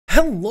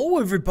Hello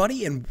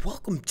everybody and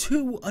welcome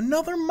to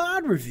another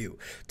mod review.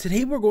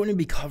 Today we're going to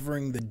be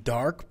covering the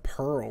Dark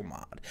Pearl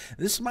mod.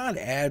 This mod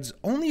adds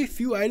only a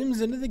few items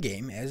into the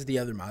game as the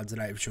other mods that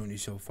I have shown you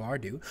so far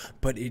do,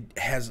 but it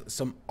has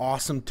some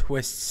awesome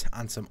twists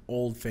on some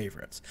old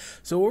favorites.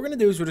 So what we're going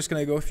to do is we're just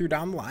going to go through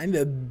down the line.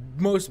 The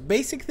most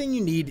basic thing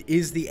you need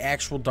is the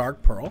actual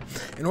Dark Pearl.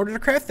 In order to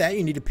craft that,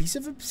 you need a piece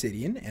of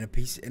obsidian and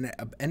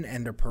an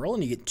ender pearl,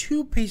 and you get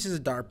 2 pieces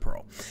of Dark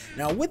Pearl.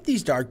 Now with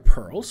these Dark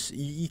Pearls,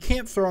 you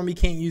can't throw them, you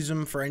can't use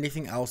them for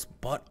anything else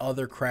but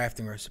other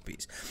crafting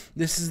recipes.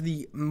 This is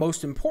the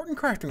most important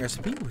crafting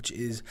recipe, which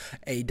is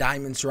a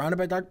diamond surrounded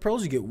by dark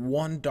pearls. You get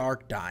 1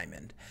 dark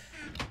diamond.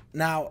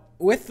 Now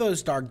with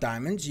those dark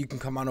diamonds, you can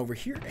come on over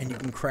here and you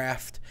can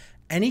craft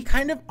any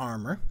kind of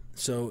armor.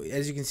 So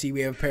as you can see,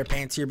 we have a pair of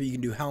pants here, but you can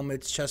do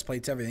helmets, chest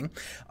plates, everything.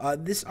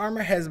 This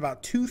armor has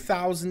about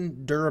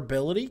 2,000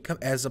 durability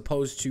as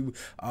opposed to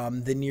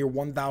the near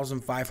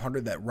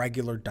 1,500 that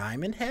regular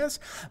diamond has.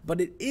 But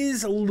it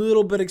is a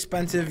little bit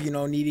expensive, you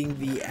know, needing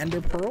the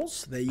ender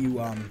pearls that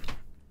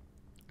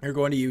you're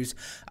going to use,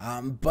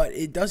 but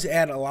it does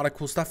add a lot of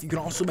cool stuff. You can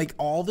also make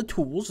all the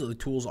tools. So the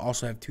tools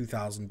also have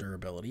 2,000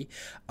 durability.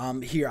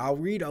 Here, I'll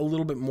read a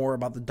little bit more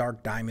about the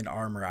dark diamond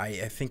armor. I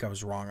think I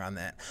was wrong on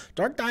that.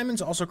 Dark diamonds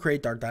also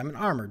create dark diamond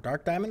armor.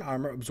 Dark diamond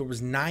armor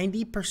absorbs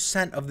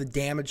 90% of the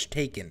damage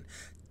taken.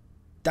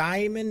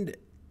 Diamond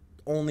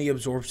only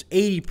absorbs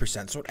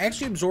 80%, so it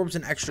actually absorbs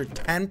an extra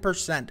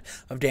 10%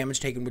 of damage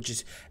taken, which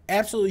is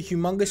absolutely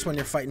humongous when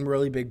you're fighting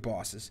really big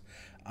bosses.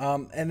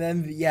 And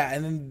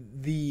then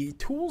the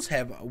tools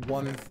have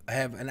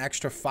an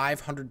extra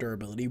 500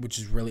 durability, which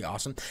is really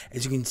awesome.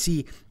 As you can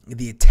see,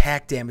 the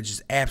attack damage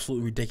is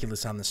absolutely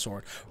ridiculous on the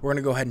sword. We're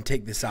gonna go ahead and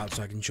take this out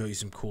so I can show you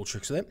some cool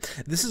tricks with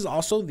it. This is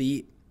also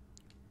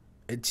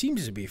it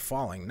seems to be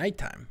falling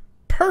nighttime.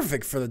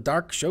 Perfect for the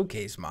Dark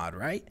Showcase mod,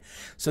 right?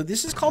 So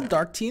this is called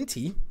Dark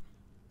TNT.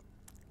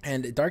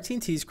 And Dark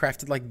TNT is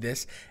crafted like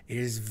this. It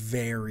is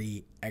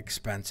very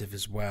expensive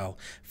as well.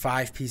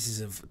 5 pieces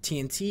of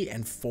TNT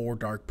and 4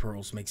 Dark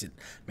Pearls makes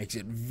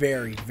it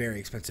very, very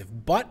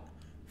expensive, but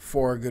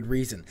for a good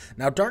reason.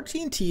 Now, Dark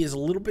TNT is a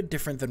little bit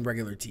different than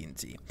regular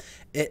TNT.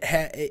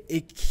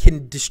 It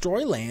can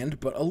destroy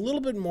land, but a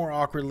little bit more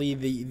awkwardly.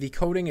 The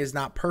coating is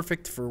not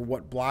perfect for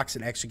what blocks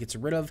it actually gets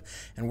rid of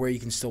and where you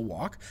can still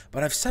walk.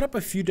 But I've set up a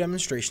few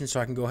demonstrations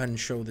so I can go ahead and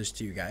show this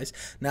to you guys.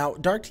 Now,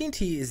 Dark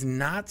TNT is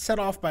not set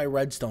off by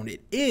redstone.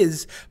 It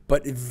is,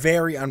 but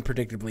very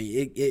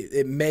unpredictably.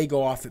 It may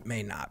go off, it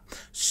may not.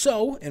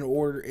 So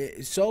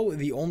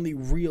the only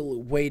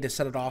real way to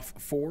set it off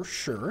for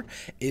sure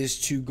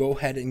is to go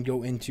ahead and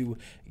go into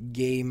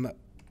game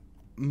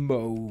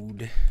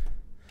mode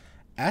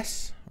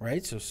S,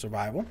 right? So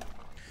survival.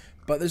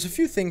 But there's a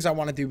few things I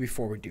want to do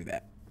before we do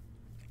that.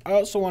 I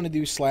also want to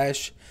do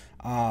slash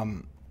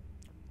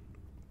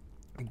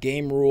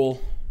game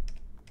rule,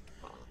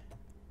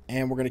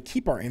 and we're going to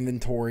keep our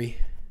inventory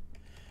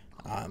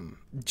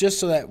just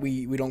so that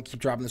we don't keep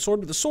dropping the sword.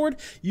 But the sword,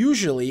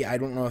 usually, I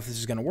don't know if this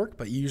is going to work,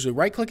 but you usually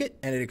right click it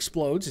and it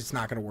explodes. It's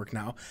not going to work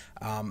now.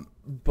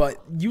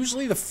 But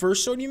usually the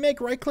first sword you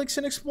make right clicks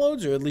and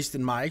explodes, or at least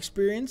in my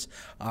experience.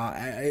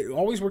 It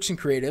always works in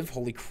creative.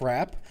 Holy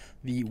crap.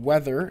 The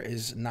weather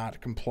is not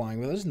complying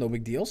with us. No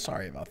big deal.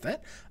 Sorry about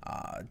that.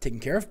 Taken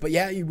care of. But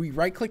yeah, we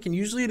right click and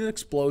usually it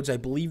explodes. I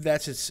believe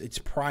that's its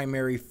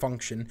primary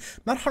function.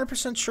 Not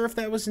 100% sure if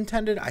that was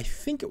intended. I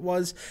think it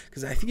was,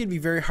 because I think it'd be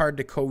very hard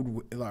to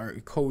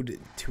code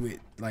to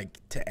it, like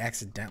to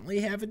accidentally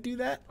have it do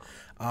that.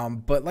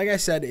 But like I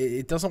said,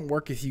 it doesn't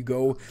work if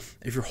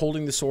you're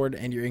holding the sword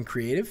and you're in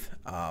creative.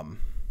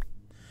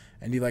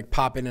 And you like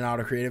pop in and out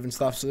of creative and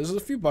stuff. So there's a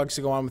few bugs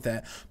to go on with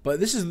that.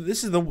 But this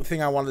is the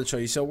thing I wanted to show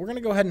you. So we're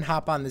gonna go ahead and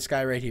hop on this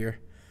guy right here.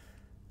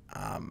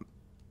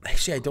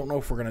 Actually, I don't know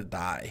if we're gonna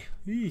die.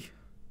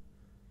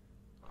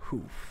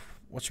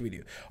 What should we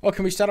do? Oh,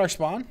 can we set our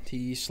spawn?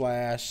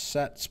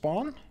 T/set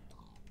spawn?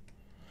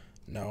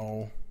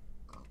 No.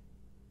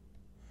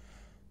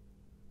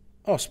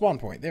 Oh, spawn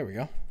point. There we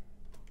go.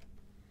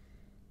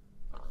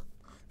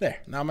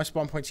 There, now my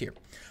spawn point's here.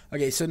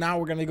 Okay, so now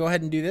we're going to go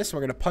ahead and do this. We're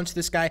going to punch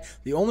this guy.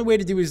 The only way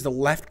to do is to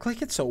left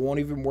click it, so it won't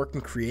even work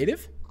in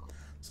creative.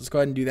 So let's go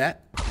ahead and do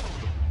that.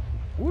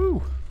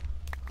 Woo!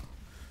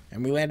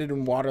 And we landed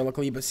in water,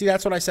 luckily. But see,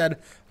 that's what I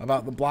said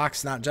about the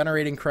blocks not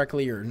generating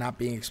correctly or not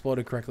being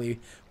exploded correctly.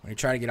 When you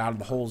try to get out of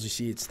the holes, you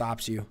see it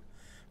stops you.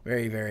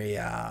 Very, very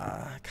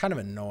kind of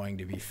annoying,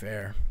 to be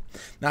fair.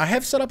 Now, I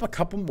have set up a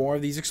couple more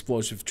of these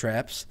explosive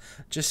traps,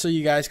 just so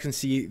you guys can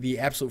see the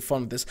absolute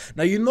fun with this.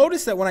 Now, you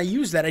notice that when I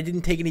use that, I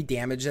didn't take any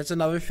damage. That's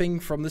another thing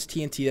from this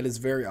TNT that is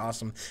very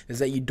awesome, is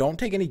that you don't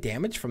take any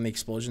damage from the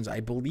explosions.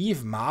 I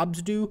believe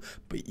mobs do,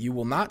 but you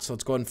will not. So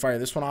let's go ahead and fire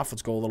this one off.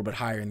 Let's go a little bit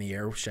higher in the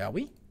air, shall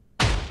we?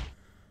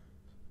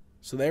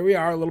 So there we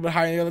are, a little bit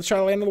higher in the air. Let's try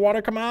to land in the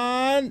water. Come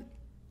on.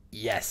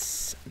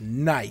 Yes.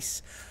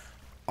 Nice.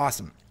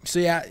 Awesome. So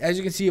yeah, as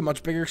you can see, a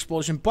much bigger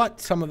explosion, but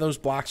some of those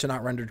blocks are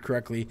not rendered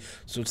correctly,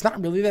 so it's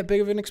not really that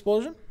big of an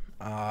explosion.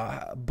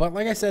 But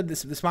like I said,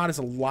 this mod is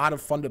a lot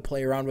of fun to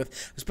play around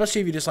with,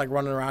 especially if you just like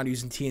running around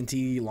using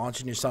TNT,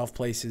 launching yourself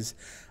places.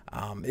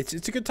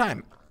 It's a good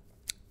time.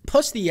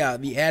 Plus, the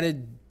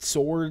added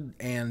sword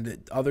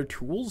and other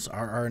tools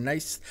are a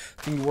nice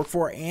thing to work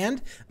for,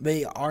 and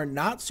they are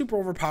not super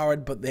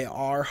overpowered, but they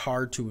are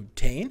hard to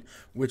obtain,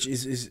 which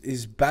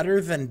is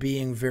better than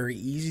being very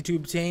easy to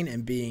obtain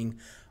and being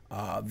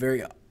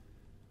very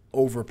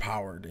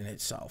overpowered in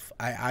itself.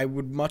 I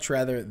would much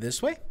rather it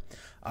this way.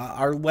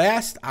 Our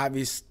last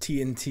obvious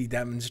TNT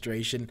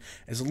demonstration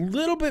is a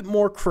little bit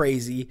more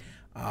crazy.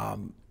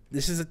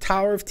 This is a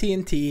tower of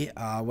TNT.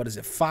 What is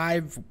it?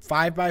 5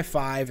 by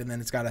 5, and then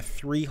it's got a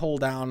 3 hole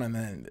down, and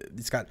then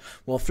it's got,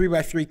 well, 3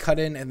 by 3 cut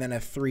in, and then a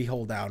 3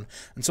 hole down.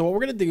 And so what we're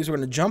gonna do is we're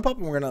gonna jump up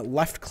and we're gonna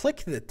left click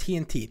the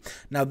TNT.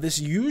 Now this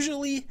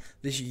usually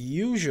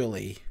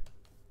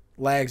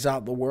lags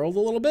out the world a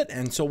little bit,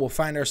 and so we'll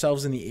find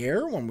ourselves in the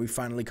air when we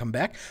finally come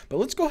back. But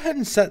let's go ahead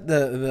and set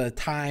the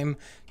time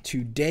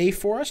to day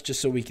for us, just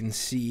so we can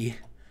see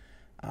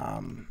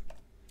a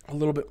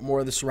little bit more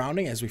of the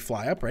surrounding as we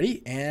fly up.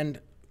 Ready? And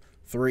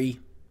 3,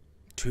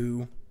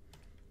 2,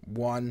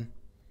 1,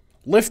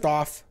 lift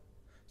off.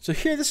 So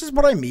here, this is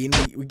what I mean.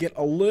 We get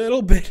a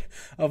little bit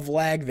of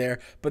lag there,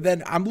 but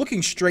then I'm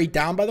looking straight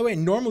down, by the way,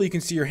 and normally you can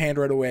see your hand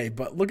right away,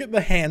 but look at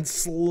the hand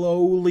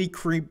slowly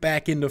creep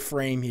back into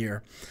frame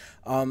here.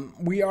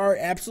 We are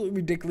absolutely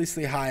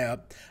ridiculously high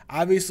up,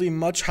 obviously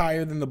much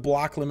higher than the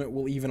block limit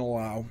will even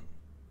allow.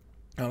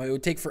 It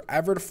would take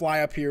forever to fly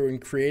up here in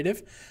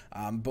creative,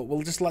 but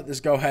we'll just let this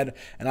go ahead,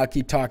 and I'll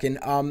keep talking.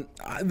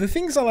 The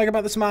things I like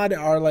about this mod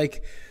are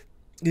like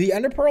the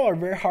ender pearl are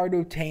very hard to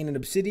obtain, and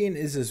obsidian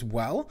is as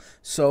well.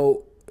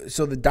 So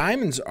the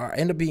diamonds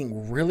end up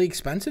being really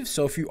expensive.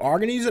 So if you are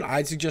going to use it,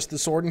 I'd suggest the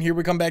sword. And here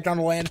we come back down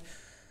to land.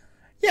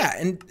 Yeah,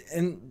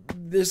 and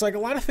there's like a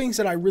lot of things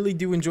that I really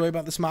do enjoy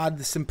about this mod.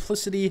 The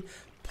simplicity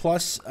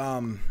plus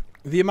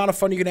the amount of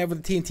fun you can have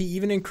with the TNT,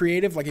 even in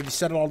creative. Like if you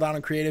set it all down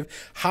in creative,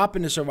 hop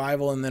into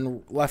survival and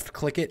then left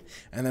click it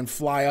and then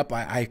fly up.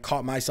 I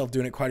caught myself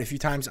doing it quite a few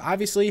times.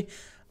 Obviously,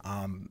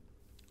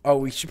 oh,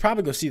 we should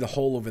probably go see the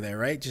hole over there,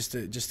 right? Just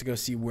to go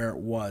see where it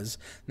was.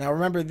 Now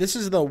remember, this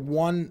is the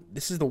one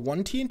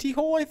TNT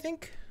hole, I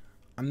think.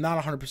 I'm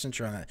not 100%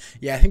 sure on that.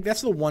 Yeah, I think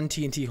that's the 1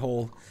 TNT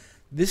hole.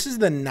 This is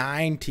the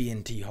 9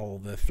 TNT hole,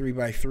 the 3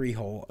 by 3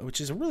 hole, which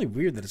is really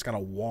weird that it's got a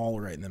wall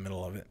right in the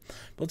middle of it.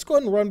 But let's go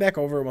ahead and run back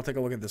over and we'll take a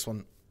look at this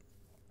one.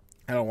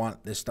 I don't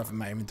want this stuff in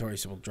my inventory,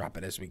 so we'll drop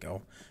it as we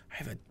go. I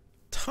have a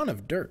ton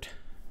of dirt.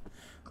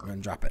 I'm going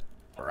to drop it.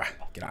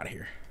 Get out of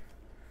here.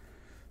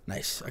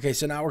 Nice. Okay,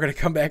 so now we're going to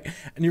come back.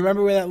 And you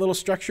remember where that little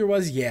structure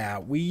was? Yeah,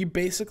 we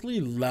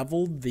basically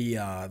leveled the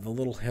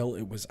little hill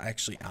it was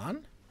actually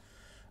on.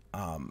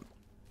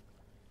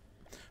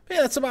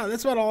 Yeah, that's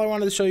about all I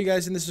wanted to show you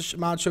guys in this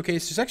mod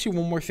showcase. There's actually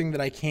one more thing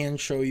that I can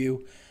show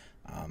you,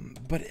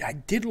 but I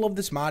did love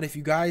this mod. If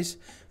you guys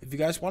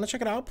want to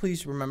check it out,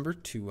 please remember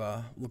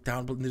to look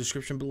down in the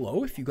description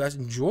below. If you guys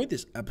enjoyed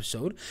this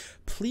episode,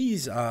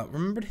 please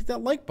remember to hit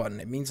that like button.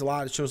 It means a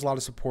lot. It shows a lot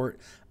of support.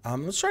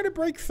 Let's try to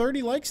break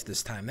 30 likes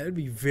this time. That would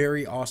be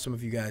very awesome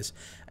of you guys.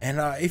 And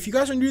if you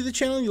guys are new to the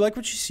channel and you like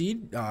what you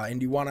see,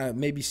 and you want to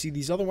maybe see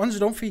these other ones,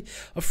 don't be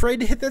afraid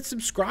to hit that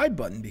subscribe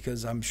button,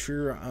 because I'm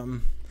sure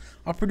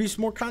I'll produce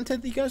more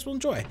content that you guys will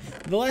enjoy.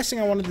 The last thing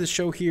I wanted to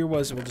show here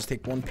was, we'll just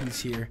take one piece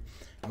here,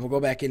 and we'll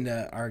go back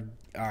into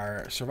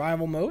our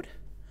survival mode.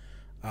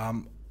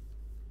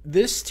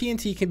 This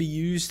TNT can be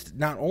used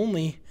not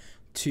only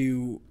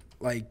to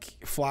like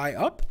fly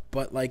up,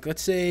 but like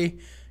let's say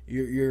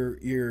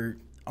you're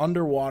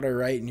underwater,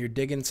 right, and you're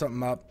digging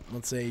something up.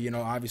 Let's say, you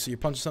know, obviously you're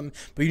punching something,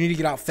 but you need to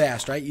get out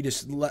fast, right? You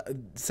just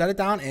set it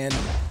down and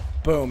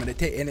boom, and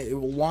it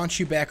will launch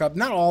you back up,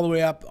 not all the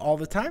way up all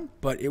the time,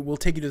 but it will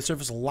take you to the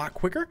surface a lot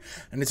quicker,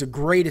 and it's a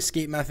great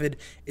escape method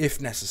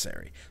if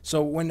necessary.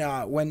 So when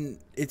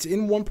it's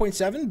in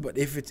 1.7, but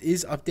if it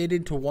is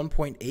updated to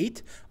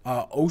 1.8,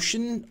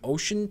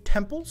 ocean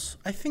temples,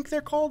 I think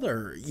they're called,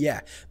 or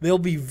yeah, they'll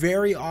be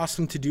very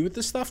awesome to do with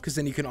this stuff, because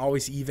then you can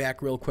always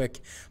evac real quick.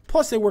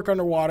 Plus they work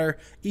underwater,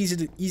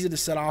 easy to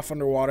set off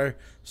underwater,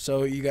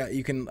 so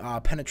you can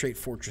penetrate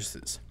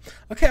fortresses.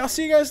 Okay, I'll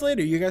see you guys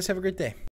later. You guys have a great day.